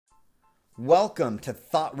Welcome to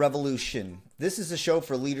Thought Revolution. This is a show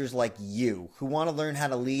for leaders like you who want to learn how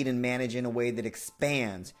to lead and manage in a way that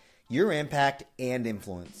expands your impact and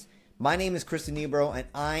influence. My name is Chris Anibro, and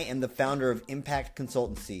I am the founder of Impact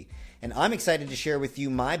Consultancy. And I'm excited to share with you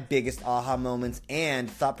my biggest aha moments and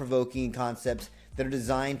thought-provoking concepts that are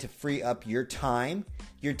designed to free up your time,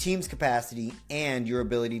 your team's capacity, and your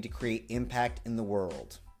ability to create impact in the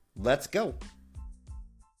world. Let's go.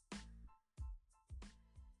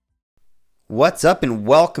 What's up and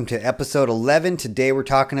welcome to episode 11. Today we're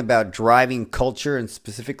talking about driving culture, and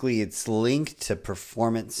specifically it's linked to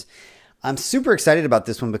performance. I'm super excited about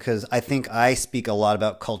this one because I think I speak a lot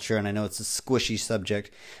about culture, and I know it's a squishy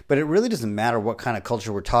subject, but it really doesn't matter what kind of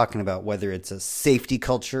culture we're talking about, whether it's a safety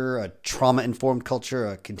culture, a trauma-informed culture,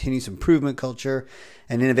 a continuous improvement culture,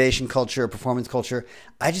 an innovation culture, a performance culture.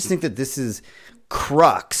 I just think that this is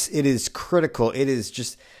crux. It is critical. It is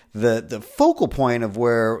just the focal point of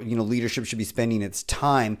where leadership should be spending its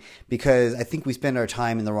time, because I think we spend our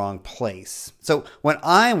time in the wrong place. So when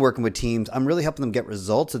I'm working with teams, I'm really helping them get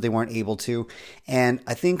results that they weren't able to. And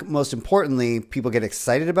I think most importantly, people get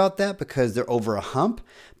excited about that because they're over a hump.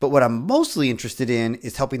 But what I'm mostly interested in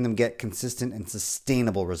is helping them get consistent and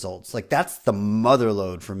sustainable results. Like, that's the mother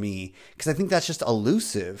lode for me, because I think that's just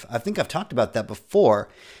elusive. I think I've talked about that before,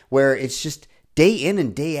 where it's just day in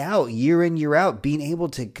and day out, year in, year out, being able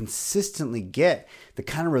to consistently get the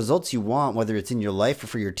kind of results you want, whether it's in your life or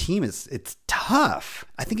for your team, it's tough.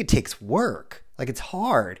 I think it takes work. Like, it's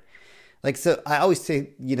hard. So I always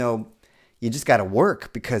say, you just got to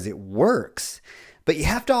work because it works. But you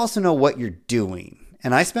have to also know what you're doing.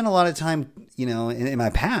 And I spent a lot of time, in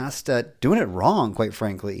my past doing it wrong, quite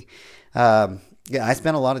frankly. I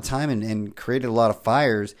spent a lot of time and created a lot of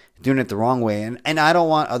fires doing it the wrong way. And I don't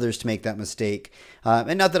want others to make that mistake.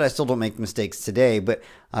 And not that I still don't make mistakes today, but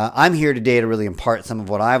I'm here today to really impart some of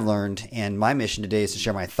what I've learned. And my mission today is to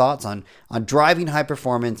share my thoughts on driving high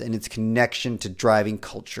performance and its connection to driving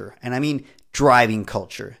culture. And I mean driving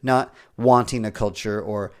culture, not wanting a culture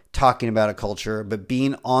or talking about a culture, but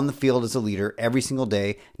being on the field as a leader every single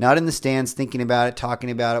day, not in the stands thinking about it,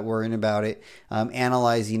 talking about it, worrying about it,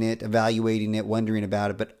 analyzing it, evaluating it, wondering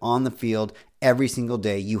about it, but on the field every single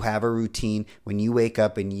day. You have a routine when you wake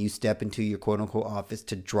up and you step into your quote unquote office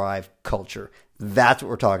to drive culture. That's what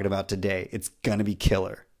we're talking about today. It's going to be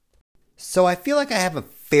killer. So I feel like I have a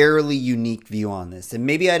fairly unique view on this, and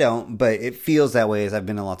maybe I don't, but it feels that way as I've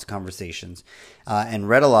been in lots of conversations and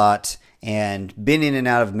read a lot and been in and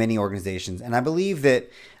out of many organizations. And I believe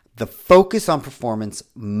that the focus on performance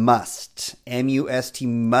must, M-U-S-T,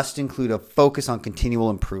 must include a focus on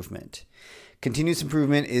continual improvement. Continuous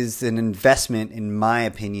improvement is an investment, in my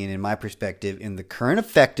opinion, in my perspective, in the current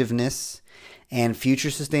effectiveness and future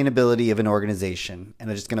sustainability of an organization.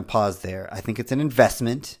 And I'm just going to pause there. I think it's an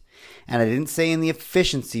investment. And I didn't say in the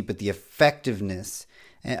efficiency, but the effectiveness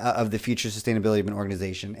of the future sustainability of an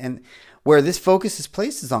organization. And where this focus is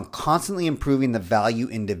placed is on constantly improving the value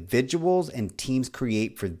individuals and teams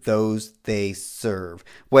create for those they serve,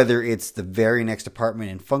 whether it's the very next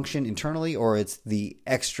department and function internally or it's the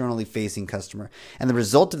externally facing customer. And the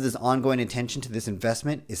result of this ongoing attention to this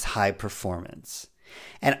investment is high performance.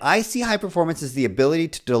 And I see high performance as the ability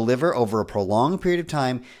to deliver over a prolonged period of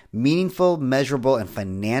time meaningful, measurable, and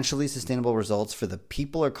financially sustainable results for the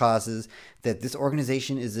people or causes that this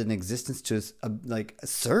organization is in existence to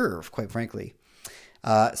serve, quite frankly.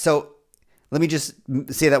 So let me just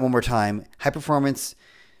say that one more time. High performance,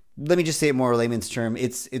 let me just say it more layman's term.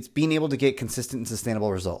 It's being able to get consistent and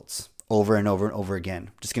sustainable results over and over and over again.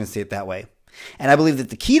 I'm just going to say it that way. And I believe that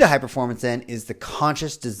the key to high performance then is the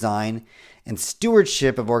conscious design and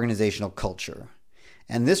stewardship of organizational culture.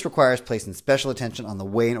 And this requires placing special attention on the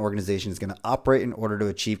way an organization is going to operate in order to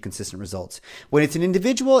achieve consistent results. When it's an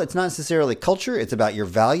individual, it's not necessarily culture. It's about your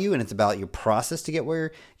value and it's about your process to get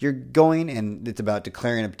where you're going, and it's about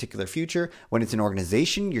declaring a particular future. When it's an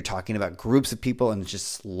organization, you're talking about groups of people, and it's just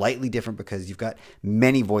slightly different because you've got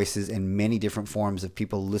many voices and many different forms of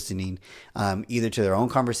people listening, either to their own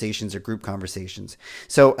conversations or group conversations.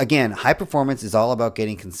 So again, high performance is all about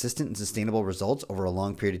getting consistent and sustainable results over a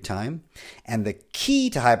long period of time. And the key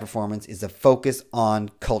to high performance is a focus on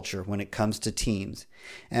culture when it comes to teams.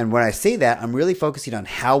 And when I say that, I'm really focusing on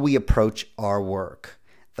how we approach our work.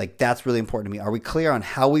 That's really important to me. Are we clear on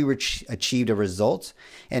how we achieved a result?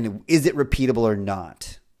 And is it repeatable or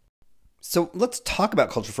not? So let's talk about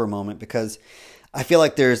culture for a moment, because I feel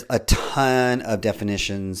like there's a ton of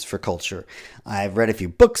definitions for culture. I've read a few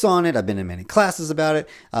books on it. I've been in many classes about it.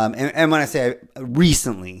 And when I say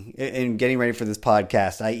recently, in getting ready for this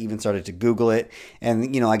podcast, I even started to Google it.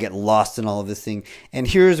 And, I get lost in all of this thing. And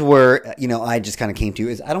here's where, I just kind of came to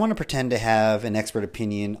is I don't want to pretend to have an expert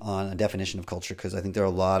opinion on a definition of culture because I think there are a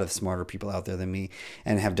lot of smarter people out there than me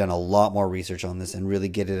and have done a lot more research on this and really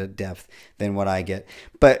get it at depth than what I get.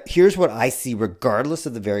 But here's what I see regardless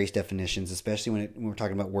of the various definitions, especially when we're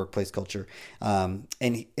talking about workplace culture. And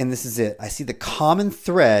this is it. I see the common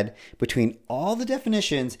thread between all the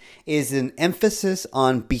definitions is an emphasis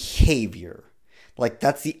on behavior. Like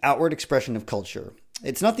that's the outward expression of culture.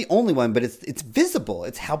 It's not the only one, but it's visible.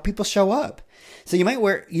 It's how people show up. So you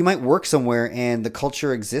might work somewhere and the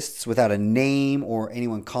culture exists without a name or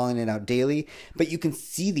anyone calling it out daily, but you can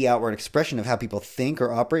see the outward expression of how people think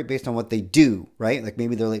or operate based on what they do, right? Like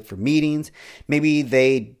maybe they're late for meetings, maybe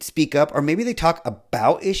they speak up, or maybe they talk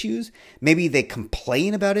about issues, maybe they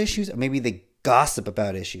complain about issues, or maybe they gossip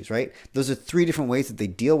about issues, right? Those are three different ways that they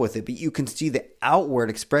deal with it, but you can see the outward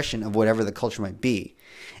expression of whatever the culture might be.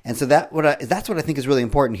 And so that's what I think is really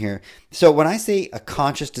important here. So when I say a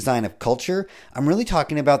conscious design of culture, I'm really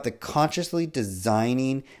talking about the consciously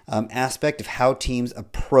designing aspect of how teams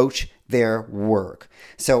approach their work.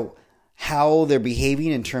 So how they're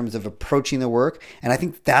behaving in terms of approaching the work. And I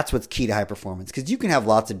think that's what's key to high performance, because you can have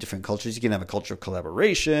lots of different cultures. You can have a culture of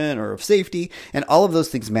collaboration or of safety, and all of those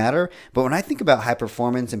things matter. But when I think about high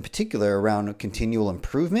performance in particular around continual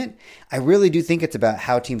improvement, I really do think it's about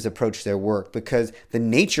how teams approach their work, because the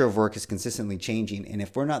nature of work is consistently changing. And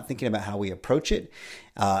if we're not thinking about how we approach it,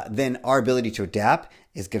 then our ability to adapt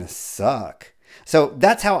is going to suck. So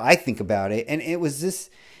that's how I think about it. And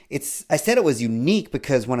I said it was unique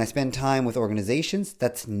because when I spend time with organizations,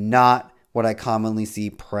 that's not what I commonly see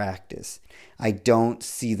practice. I don't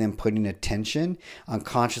see them putting attention on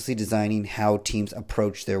consciously designing how teams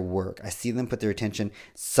approach their work. I see them put their attention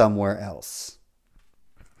somewhere else.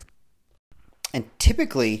 And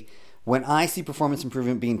typically, when I see performance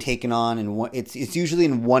improvement being taken on, it's usually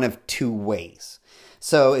in one of two ways.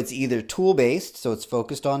 So it's either tool-based, so it's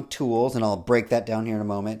focused on tools, and I'll break that down here in a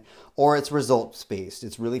moment, or it's results-based.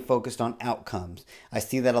 It's really focused on outcomes. I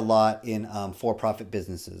see that a lot in for-profit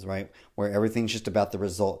businesses, right, where everything's just about the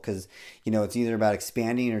result because, it's either about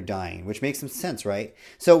expanding or dying, which makes some sense, right?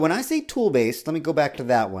 So when I say tool-based, let me go back to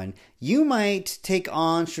that one. You might take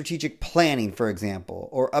on strategic planning, for example,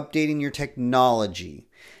 or updating your technology.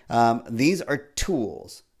 These are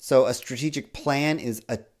tools. So a strategic plan is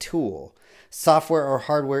a tool. Software or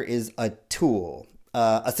hardware is a tool.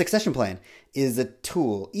 A succession plan is a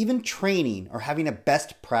tool. Even training or having a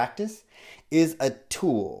best practice is a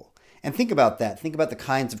tool. And think about that. Think about the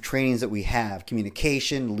kinds of trainings that we have.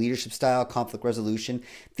 Communication, leadership style, conflict resolution.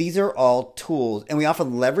 These are all tools. And we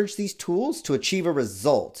often leverage these tools to achieve a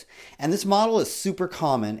result. And this model is super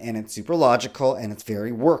common, and it's super logical, and it's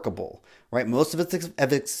very workable. Right? Most of us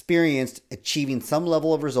have experienced achieving some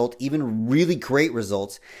level of result, even really great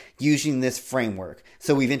results, using this framework.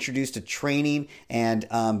 So we've introduced a training and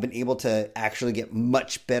been able to actually get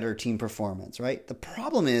much better team performance, right? The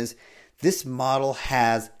problem is this model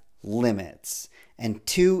has limits, and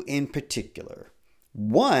two in particular.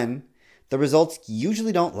 One, the results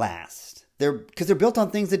usually don't last. Because they're built on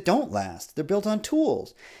things that don't last. They're built on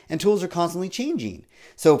tools, and tools are constantly changing.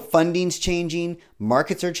 So funding's changing,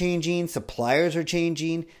 markets are changing, suppliers are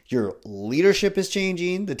changing, your leadership is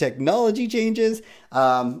changing, the technology changes,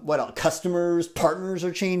 what else? Customers, partners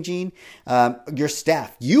are changing, your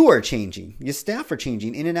staff, you are changing, your staff are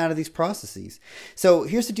changing in and out of these processes. So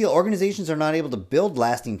here's the deal. Organizations are not able to build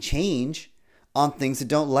lasting change on things that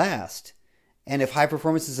don't last. And if high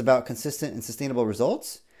performance is about consistent and sustainable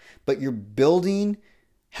results, but you're building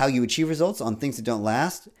how you achieve results on things that don't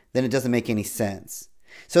last, then it doesn't make any sense.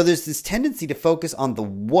 So there's this tendency to focus on the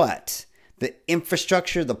what, the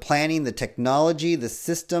infrastructure, the planning, the technology, the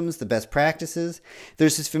systems, the best practices.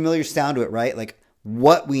 There's this familiar sound to it, right? Like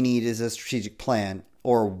what we need is a strategic plan,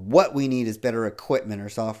 or what we need is better equipment or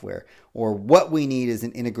software, or what we need is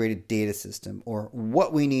an integrated data system, or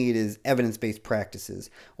what we need is evidence-based practices,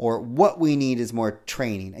 or what we need is more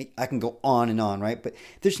training. I can go on and on, right? But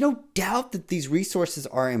there's no doubt that these resources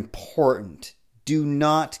are important. Do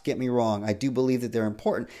not get me wrong. I do believe that they're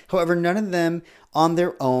important. However, none of them on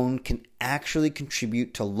their own can actually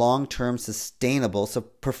contribute to long-term sustainable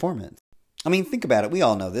performance. I mean, think about it. We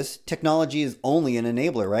all know this. Technology is only an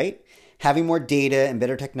enabler, right? Having more data and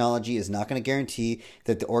better technology is not going to guarantee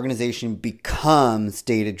that the organization becomes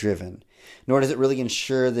data-driven. Nor does it really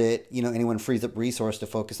ensure that, anyone frees up resource to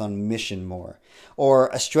focus on mission more. Or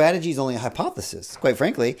a strategy is only a hypothesis, quite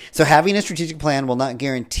frankly. So having a strategic plan will not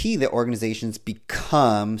guarantee that organizations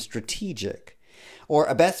become strategic. Or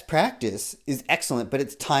a best practice is excellent, but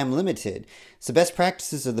it's time limited. So best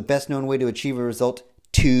practices are the best known way to achieve a result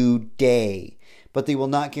today, but they will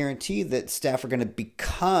not guarantee that staff are going to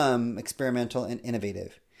become experimental and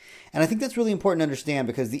innovative. And I think that's really important to understand,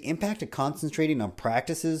 because the impact of concentrating on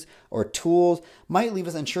practices or tools might leave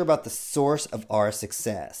us unsure about the source of our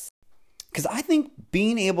success. Because I think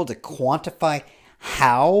being able to quantify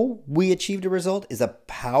how we achieved a result is a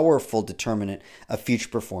powerful determinant of future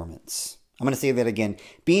performance. I'm going to say that again.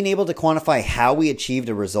 Being able to quantify how we achieved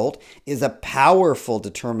a result is a powerful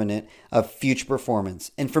determinant of future performance.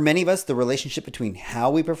 And for many of us, the relationship between how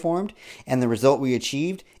we performed and the result we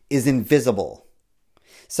achieved is invisible.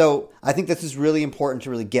 So I think this is really important to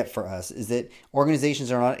really get for us, is that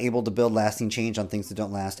organizations are not able to build lasting change on things that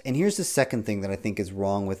don't last. And here's the second thing that I think is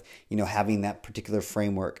wrong with, having that particular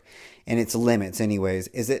framework and its limits anyways,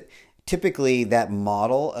 is that typically that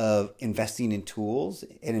model of investing in tools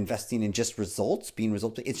and investing in just results, being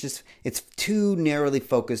results, it's too narrowly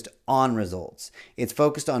focused on results. It's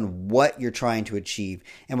focused on what you're trying to achieve.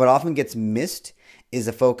 And what often gets missed is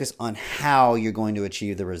a focus on how you're going to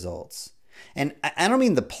achieve the results. And I don't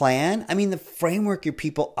mean the plan, I mean the framework your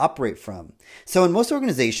people operate from. So in most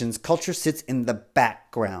organizations, culture sits in the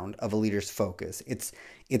background of a leader's focus.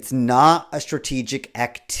 It's not a strategic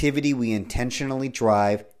activity we intentionally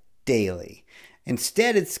drive daily.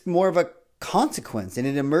 Instead, it's more of a consequence, and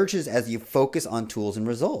it emerges as you focus on tools and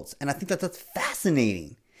results. And I think that's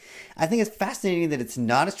fascinating. I think it's fascinating that it's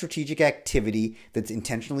not a strategic activity that's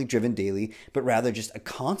intentionally driven daily, but rather just a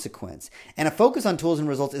consequence. And a focus on tools and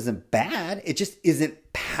results isn't bad. It just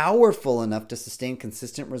isn't powerful enough to sustain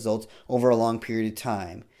consistent results over a long period of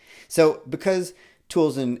time. So because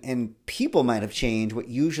tools and people might have changed, what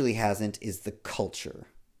usually hasn't is the culture.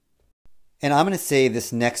 And I'm going to say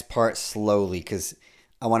this next part slowly because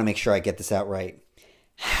I want to make sure I get this out right.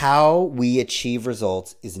 How we achieve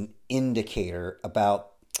results is an indicator about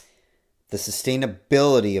the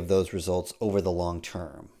sustainability of those results over the long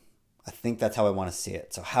term. I think that's how I want to see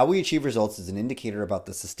it. So how we achieve results is an indicator about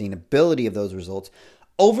the sustainability of those results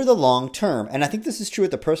over the long term. And I think this is true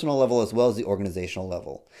at the personal level as well as the organizational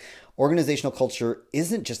level. Organizational culture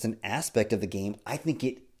isn't just an aspect of the game. I think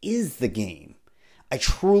it is the game. I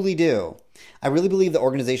truly do. I really believe that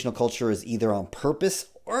organizational culture is either on purpose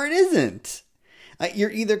or it isn't.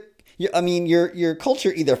 Your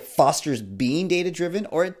culture either fosters being data-driven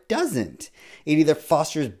or it doesn't. It either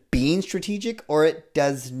fosters being strategic or it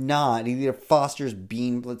does not. It either fosters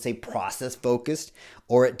being, let's say, process-focused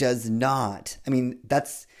or it does not.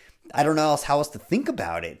 I don't know how else to think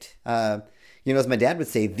about it. As my dad would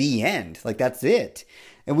say, the end. Like, that's it.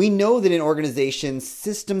 And we know that in organizations,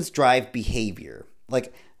 systems drive behavior.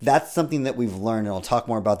 That's something that we've learned, and I'll talk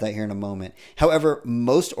more about that here in a moment. However,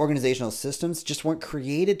 most organizational systems just weren't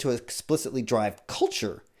created to explicitly drive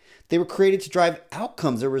culture. They were created to drive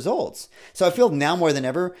outcomes or results. So I feel now more than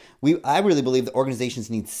ever, I really believe that organizations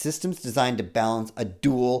need systems designed to balance a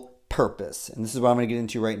dual purpose. And this is what I'm going to get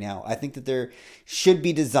into right now. I think that there should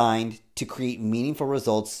be designed to create meaningful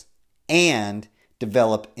results and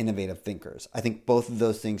develop innovative thinkers. I think both of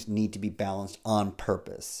those things need to be balanced on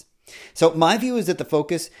purpose. So my view is that the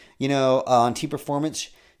focus, on team performance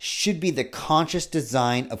should be the conscious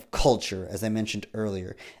design of culture, as I mentioned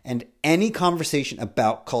earlier. And any conversation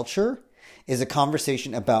about culture is a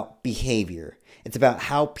conversation about behavior. It's about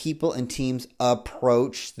how people and teams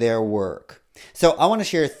approach their work. So I want to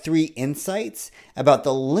share 3 insights about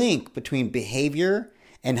the link between behavior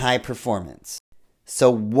and high performance.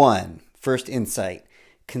 So first insight,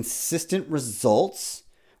 consistent results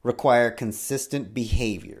require consistent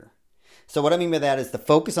behavior. So what I mean by that is the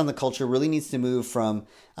focus on the culture really needs to move from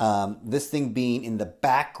this thing being in the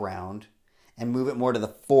background and move it more to the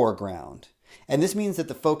foreground. And this means that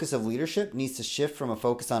the focus of leadership needs to shift from a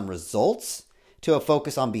focus on results to a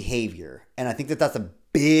focus on behavior. And I think that that's a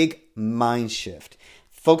big mind shift.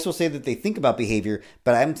 Folks will say that they think about behavior,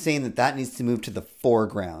 but I'm saying that needs to move to the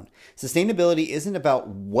foreground. Sustainability isn't about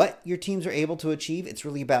what your teams are able to achieve. It's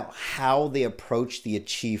really about how they approach the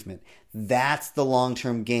achievement. That's the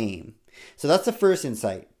long-term game. So that's the first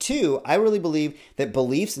insight. 2, I really believe that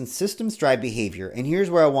beliefs and systems drive behavior. And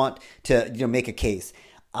here's where I want to make a case.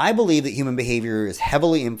 I believe that human behavior is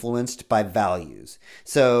heavily influenced by values.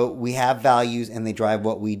 So we have values and they drive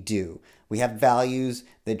what we do. We have values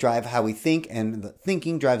that drive how we think, and the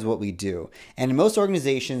thinking drives what we do. And in most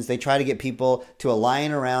organizations, they try to get people to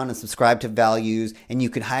align around and subscribe to values, and you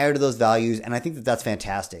can hire to those values. And I think that that's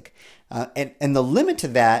fantastic. And the limit to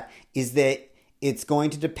that is that it's going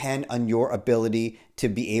to depend on your ability to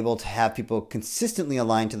be able to have people consistently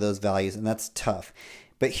aligned to those values, and that's tough.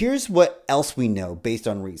 But here's what else we know based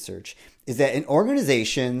on research, is that in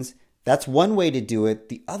organizations, that's one way to do it.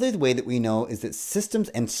 The other way that we know is that systems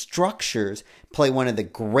and structures play one of the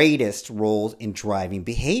greatest roles in driving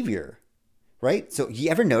behavior, right? So you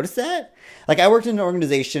ever notice that? Like, I worked in an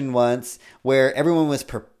organization once where everyone was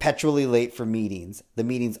perpetually late for meetings. The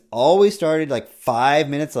meetings always started like 5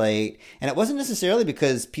 minutes late. And it wasn't necessarily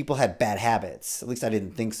because people had bad habits. At least I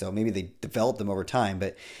didn't think so. Maybe they developed them over time.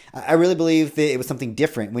 But I really believe that it was something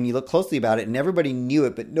different when you look closely about it, and everybody knew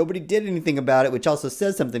it, but nobody did anything about it, which also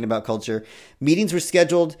says something about culture. Meetings were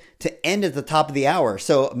scheduled to end at the top of the hour.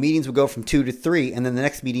 So meetings would go from 2 to 3, and then the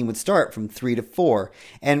next meeting would start from 3 to 4.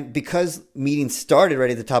 And because meetings started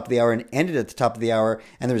right at the top of the hour and ended at the top of the hour,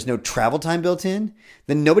 and there was no travel time built in,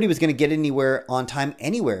 then nobody was going to get anywhere on time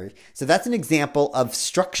anywhere. So that's an example of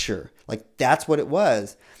structure. Like, that's what it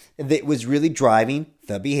was. That was really driving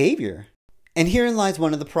the behavior. And herein lies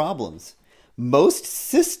one of the problems. Most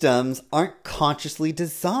systems aren't consciously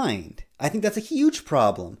designed. I think that's a huge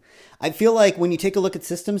problem. I feel like when you take a look at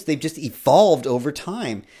systems, they've just evolved over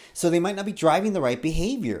time. So they might not be driving the right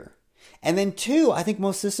behavior. And then two, I think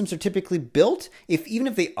most systems are typically built, even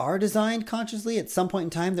if they are designed consciously at some point in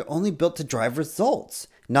time, they're only built to drive results,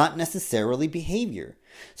 not necessarily behavior.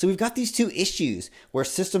 So we've got these two issues where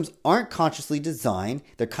systems aren't consciously designed,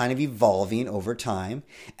 they're kind of evolving over time,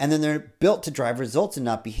 and then they're built to drive results and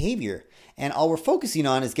not behavior. And all we're focusing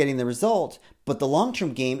on is getting the result, but the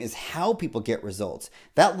long-term game is how people get results.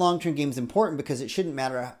 That long-term game is important because it shouldn't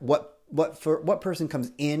matter what person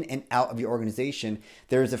comes in and out of your organization.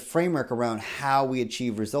 There is a framework around how we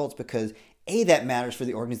achieve results because A, that matters for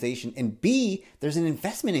the organization, and B, there's an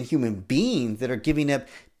investment in human beings that are giving up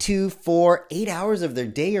 2, 4, 8 hours of their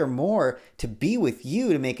day or more to be with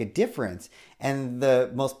you to make a difference. And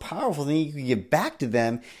the most powerful thing you can give back to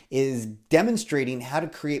them is demonstrating how to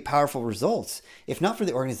create powerful results, if not for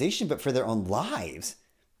the organization, but for their own lives.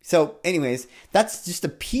 So anyways, that's just a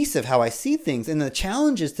piece of how I see things. And the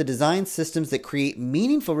challenge is to design systems that create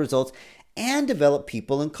meaningful results and develop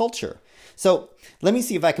people and culture. So let me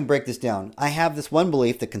see if I can break this down. I have this one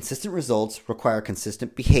belief that consistent results require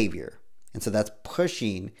consistent behavior. And so that's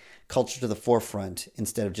pushing culture to the forefront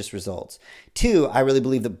instead of just results. Two, I really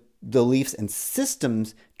believe that beliefs and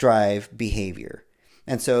systems drive behavior.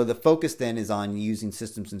 And so the focus then is on using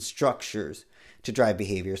systems and structures to drive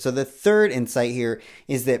behavior. So the third insight here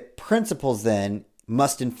is that principles then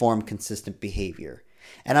must inform consistent behavior.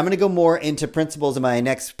 And I'm going to go more into principles in my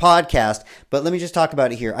next podcast, but let me just talk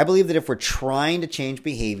about it here. I believe that if we're trying to change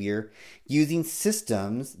behavior using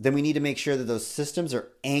systems, then we need to make sure that those systems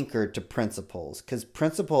are anchored to principles, because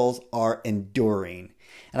principles are enduring.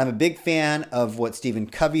 And I'm a big fan of what Stephen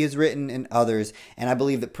Covey has written and others, and I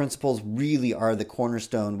believe that principles really are the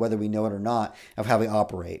cornerstone, whether we know it or not, of how we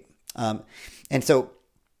operate. And so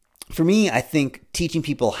for me, I think teaching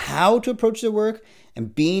people how to approach their work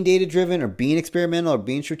and being data-driven or being experimental or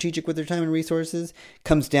being strategic with their time and resources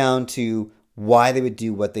comes down to why they would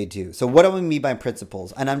do what they do. So what do I mean by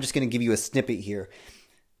principles? And I'm just going to give you a snippet here.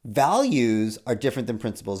 Values are different than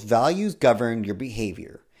principles. Values govern your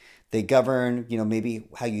behavior. They govern, maybe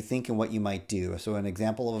how you think and what you might do. So an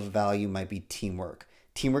example of a value might be teamwork.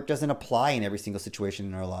 Teamwork doesn't apply in every single situation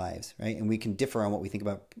in our lives, right? And we can differ on what we think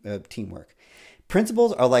about teamwork.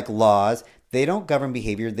 Principles are like laws. They don't govern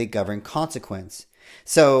behavior. They govern consequence.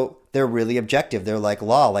 So they're really objective. They're like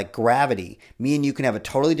law, like gravity. Me and you can have a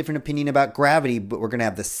totally different opinion about gravity, but we're going to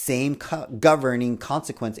have the same governing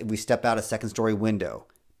consequence if we step out a second-story window.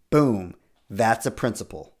 Boom. That's a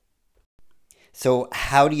principle. So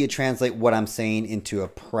how do you translate what I'm saying into a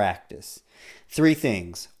practice? 3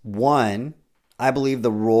 things. 1, I believe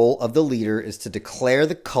the role of the leader is to declare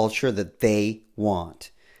the culture that they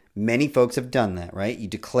want. Many folks have done that, right? You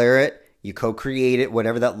declare it, you co-create it,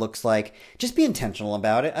 whatever that looks like. Just be intentional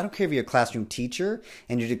about it. I don't care if you're a classroom teacher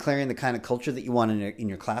and you're declaring the kind of culture that you want in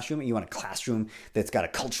your classroom. You want a classroom that's got a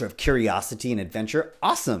culture of curiosity and adventure.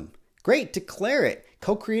 Awesome. Great. Declare it.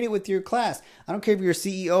 Co-create it with your class. I don't care if you're a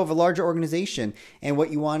CEO of a larger organization and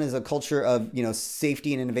what you want is a culture of,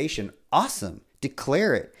 safety and innovation. Awesome.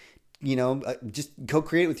 Declare it. Just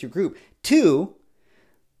co-create it with your group. 2,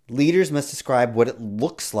 leaders must describe what it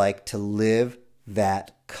looks like to live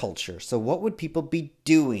that culture. So what would people be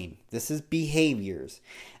doing? This is behaviors.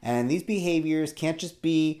 And these behaviors can't just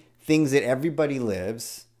be things that everybody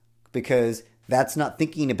lives. because that's not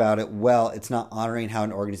thinking about it well. It's not honoring how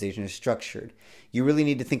an organization is structured. You really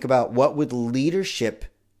need to think about, what would leadership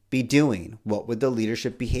be doing? What would the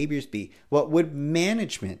leadership behaviors be? What would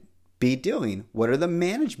management be doing? What are the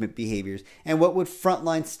management behaviors? And what would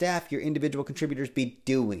frontline staff, your individual contributors, be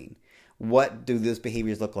doing? What do those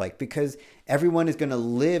behaviors look like? Because everyone is going to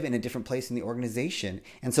live in a different place in the organization.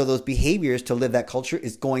 And so those behaviors to live that culture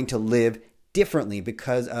is going to live differently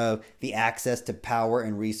because of the access to power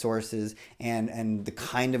and resources, and the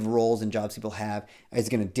kind of roles and jobs people have is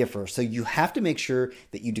going to differ. So you have to make sure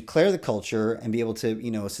that you declare the culture and be able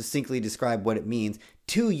to, succinctly describe what it means.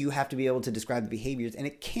 2, you have to be able to describe the behaviors, and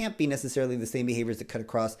it can't be necessarily the same behaviors that cut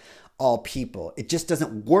across all people. It just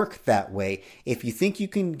doesn't work that way. If you think you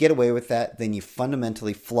can get away with that, then you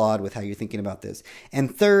fundamentally flawed with how you're thinking about this.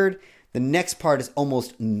 And 3rd, the next part is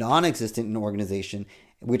almost non-existent in an organization,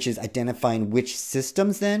 which is identifying which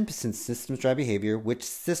systems then, since systems drive behavior, which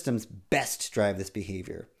systems best drive this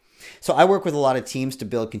behavior. So I work with a lot of teams to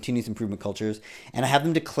build continuous improvement cultures, and I have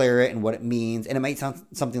them declare it and what it means. And it might sound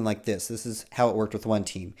something like this. This is how it worked with one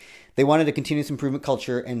team. They wanted a continuous improvement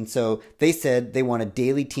culture, and so they said they want a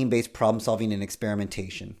daily team-based problem solving and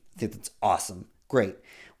experimentation. I think that's awesome. Great.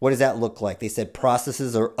 What does that look like? They said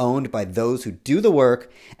processes are owned by those who do the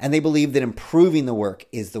work, and they believe that improving the work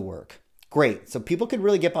is the work. Great. So people could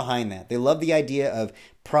really get behind that. They love the idea of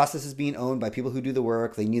processes being owned by people who do the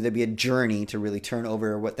work. They knew there'd be a journey to really turn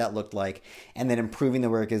over what that looked like, and then improving the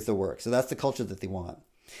work is the work. So that's the culture that they want.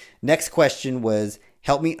 Next question was,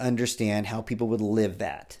 help me understand how people would live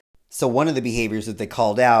that. So one of the behaviors that they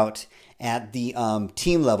called out at the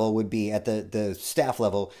team level would be at the staff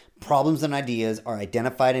level, problems and ideas are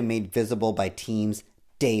identified and made visible by teams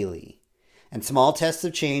daily. And small tests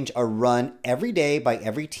of change are run every day by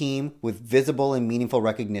every team with visible and meaningful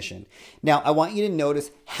recognition. Now, I want you to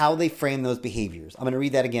notice how they frame those behaviors. I'm going to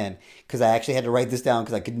read that again because I actually had to write this down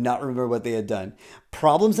because I could not remember what they had done.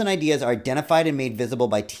 Problems and ideas are identified and made visible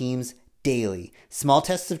by teams daily. Small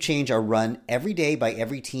tests of change are run every day by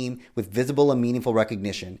every team with visible and meaningful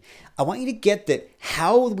recognition. I want you to get that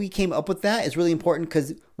how we came up with that is really important,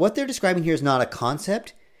 because what they're describing here is not a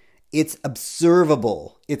concept. It's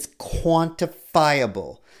observable. It's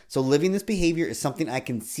quantifiable. So living this behavior is something I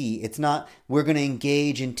can see. It's not, we're going to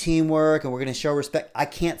engage in teamwork and we're going to show respect. I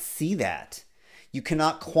can't see that. You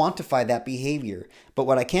cannot quantify that behavior. But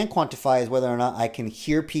what I can quantify is whether or not I can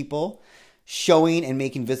hear people showing and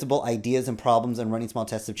making visible ideas and problems and running small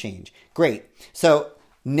tests of change. Great. So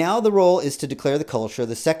now the role is to declare the culture.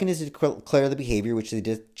 The second is to declare the behavior, which they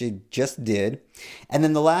just did. And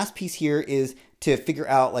then the last piece here is to figure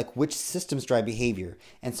out which systems drive behavior.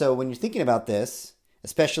 And so when you're thinking about this,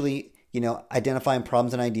 especially, identifying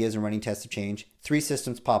problems and ideas and running tests of change, 3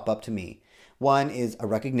 systems pop up to me. 1 is a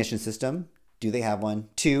recognition system. Do they have one?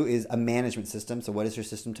 2 is a management system. So what is your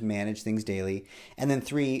system to manage things daily? And then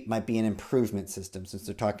 3 might be an improvement system, since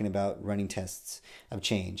they're talking about running tests of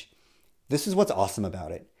change. This is what's awesome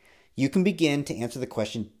about it. You can begin to answer the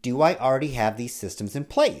question, do I already have these systems in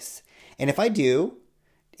place? And if I do,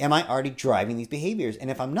 am I already driving these behaviors? And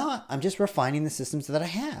if I'm not, I'm just refining the systems that I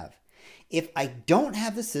have. If I don't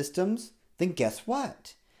have the systems, then guess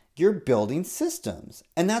what? You're building systems.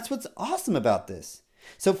 And that's what's awesome about this.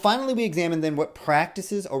 So finally, we examined then what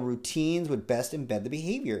practices or routines would best embed the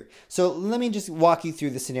behavior. So let me just walk you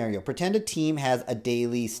through the scenario. Pretend a team has a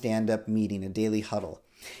daily stand-up meeting, a daily huddle.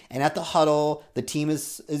 And at the huddle, the team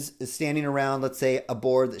is standing around, let's say, a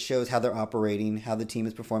board that shows how they're operating, how the team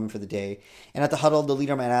is performing for the day. And at the huddle, the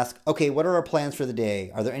leader might ask, okay, what are our plans for the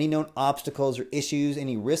day? Are there any known obstacles or issues,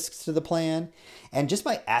 any risks to the plan? And just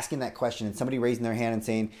by asking that question and somebody raising their hand and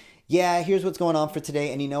saying, yeah, here's what's going on for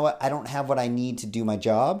today, and you know what? I don't have what I need to do my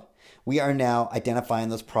job. We are now identifying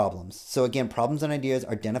those problems. So again, problems and ideas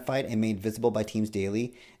are identified and made visible by teams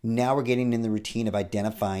daily. Now we're getting in the routine of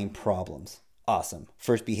identifying problems. Awesome.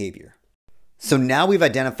 First behavior. So now we've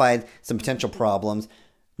identified some potential problems.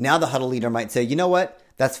 Now the huddle leader might say, you know what?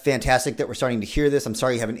 That's fantastic that we're starting to hear this. I'm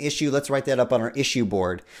sorry you have an issue. Let's write that up on our issue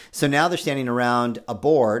board. So now they're standing around a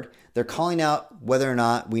board. They're calling out whether or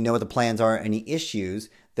not we know what the plans are, any issues.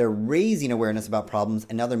 They're raising awareness about problems,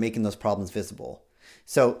 and now they're making those problems visible.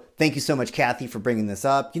 So thank you so much, Kathy, for bringing this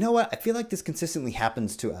up. You know what? I feel like this consistently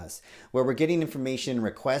happens to us, where we're getting information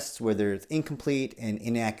requests where there's incomplete and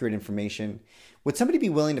inaccurate information. Would somebody be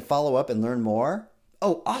willing to follow up and learn more?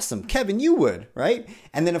 Oh, awesome. Kevin, you would, right?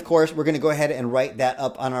 And then, of course, we're going to go ahead and write that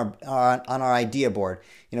up on our idea board.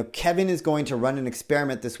 Kevin is going to run an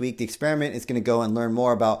experiment this week. The experiment is going to go and learn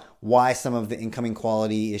more about why some of the incoming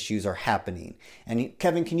quality issues are happening. And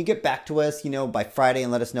Kevin, can you get back to us, by Friday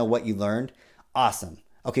and let us know what you learned? Awesome.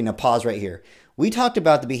 Okay, now pause right here. We talked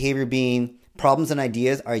about the behavior being problems and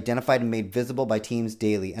ideas are identified and made visible by teams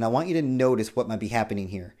daily. And I want you to notice what might be happening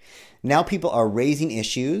here. Now people are raising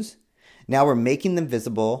issues. Now we're making them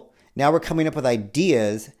visible. Now we're coming up with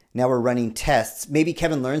ideas. Now we're running tests. Maybe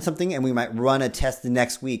Kevin learned something and we might run a test the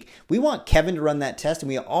next week. We want Kevin to run that test, and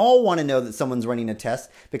we all want to know that someone's running a test,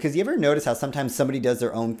 because you ever notice how sometimes somebody does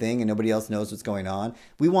their own thing and nobody else knows what's going on?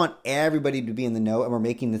 We want everybody to be in the know, and we're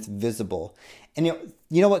making this visible. And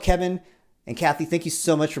you know what, Kevin and Kathy, thank you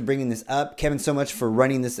so much for bringing this up. Kevin, so much for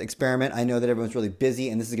running this experiment. I know that everyone's really busy,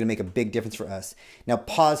 and this is going to make a big difference for us. Now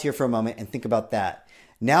pause here for a moment and think about that.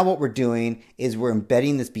 Now what we're doing is we're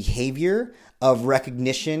embedding this behavior of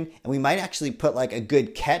recognition, and we might actually put like a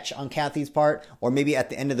good catch on Kathy's part, or maybe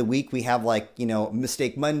at the end of the week we have like,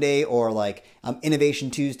 Mistake Monday or like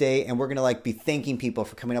Innovation Tuesday, and we're going to like be thanking people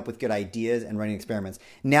for coming up with good ideas and running experiments.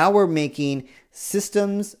 Now we're making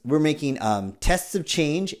systems, we're making tests of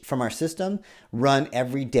change from our system run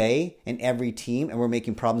every day in every team, and we're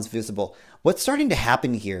making problems visible. What's starting to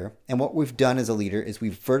happen here, and what we've done as a leader, is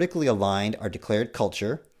we've vertically aligned our declared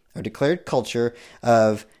culture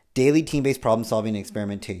of daily team-based problem solving and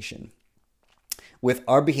experimentation with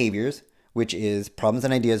our behaviors, which is problems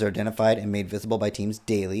and ideas are identified and made visible by teams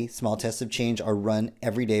daily. Small tests of change are run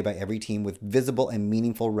every day by every team with visible and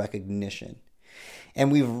meaningful recognition.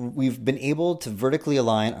 And we've been able to vertically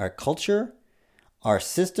align our culture, our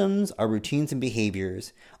systems, our routines and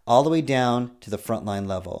behaviors all the way down to the frontline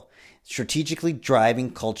level. Strategically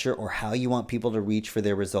driving culture, or how you want people to reach for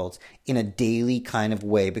their results in a daily kind of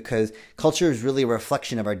way, because culture is really a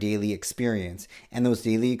reflection of our daily experience, and those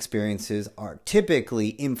daily experiences are typically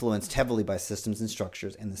influenced heavily by systems and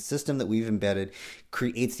structures, and the system that we've embedded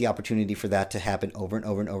creates the opportunity for that to happen over and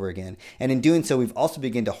over and over again. And in doing so, we've also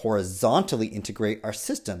begun to horizontally integrate our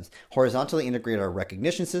systems, horizontally integrate our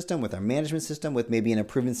recognition system with our management system, with maybe an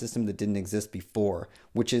improvement system that didn't exist before,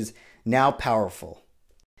 which is now powerful.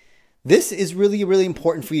 This is really, really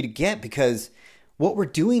important for you to get, because what we're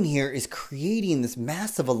doing here is creating this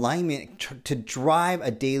massive alignment to drive a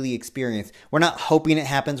daily experience. We're not hoping it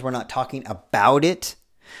happens. We're not talking about it.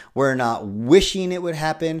 We're not wishing it would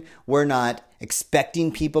happen. We're not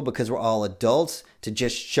expecting people, because we're all adults, to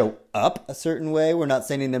just show up a certain way. We're not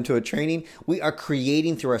sending them to a training. We are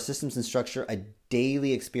creating through our systems and structure a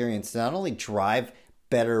daily experience to not only drive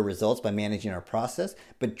better results by managing our process,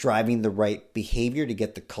 but driving the right behavior to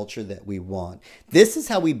get the culture that we want. This is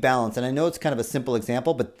how we balance, and I know it's kind of a simple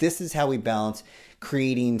example, but this is how we balance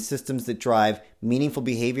creating systems that drive meaningful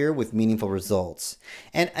behavior with meaningful results.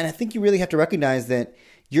 And I think you really have to recognize that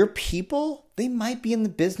your people, they might be in the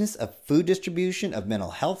business of food distribution, of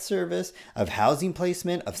mental health service, of housing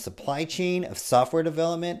placement, of supply chain, of software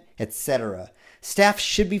development, etc. Staff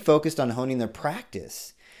should be focused on honing their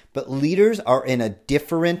practice. But leaders are in a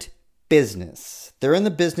different business. They're in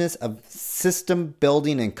the business of system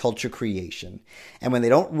building and culture creation. And when they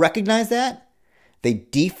don't recognize that, they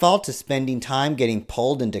default to spending time getting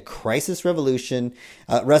pulled into crisis resolution,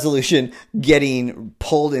 getting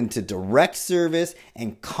pulled into direct service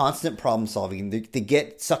and constant problem solving. They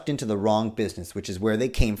get sucked into the wrong business, which is where they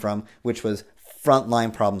came from, which was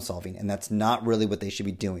frontline problem solving. And that's not really what they should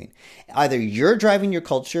be doing. Either you're driving your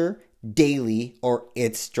culture daily, or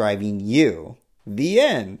it's driving you. The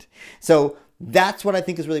end. So that's what I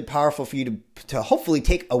think is really powerful for you to hopefully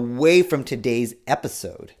take away from today's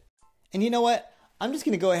episode. And you know what? I'm just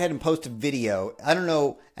going to go ahead and post a video. I don't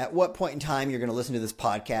know at what point in time you're going to listen to this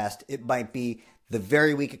podcast. It might be the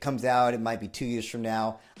very week it comes out. It might be 2 years from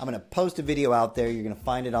now. I'm going to post a video out there. You're going to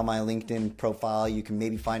find it on my LinkedIn profile. You can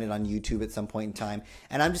maybe find it on YouTube at some point in time.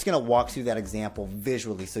 And I'm just going to walk through that example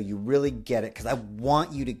visually so you really get it, because I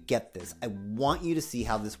want you to get this. I want you to see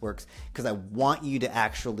how this works, because I want you to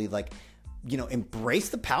actually embrace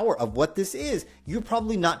the power of what this is. You're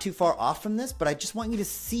probably not too far off from this, but I just want you to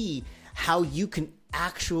see how you can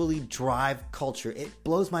actually drive culture. It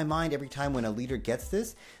blows my mind every time when a leader gets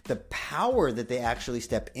this, the power that they actually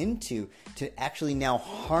step into to actually now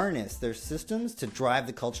harness their systems to drive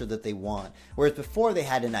the culture that they want. Whereas before they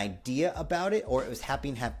had an idea about it, or it was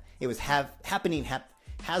happening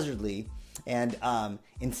haphazardly, and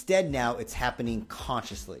instead now it's happening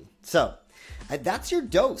consciously. So that's your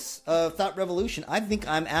dose of Thought Revolution. I think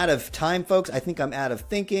I'm out of time, folks. I think I'm out of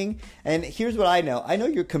thinking. And here's what I know. I know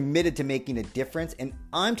you're committed to making a difference, and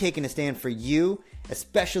I'm taking a stand for you,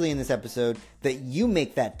 especially in this episode, that you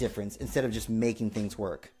make that difference instead of just making things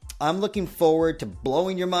work. I'm looking forward to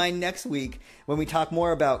blowing your mind next week when we talk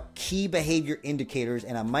more about key behavior indicators,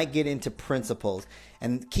 and I might get into principles.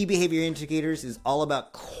 And key behavior indicators is all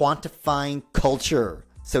about quantifying culture.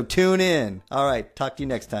 So tune in. All right, talk to you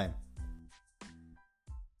next time.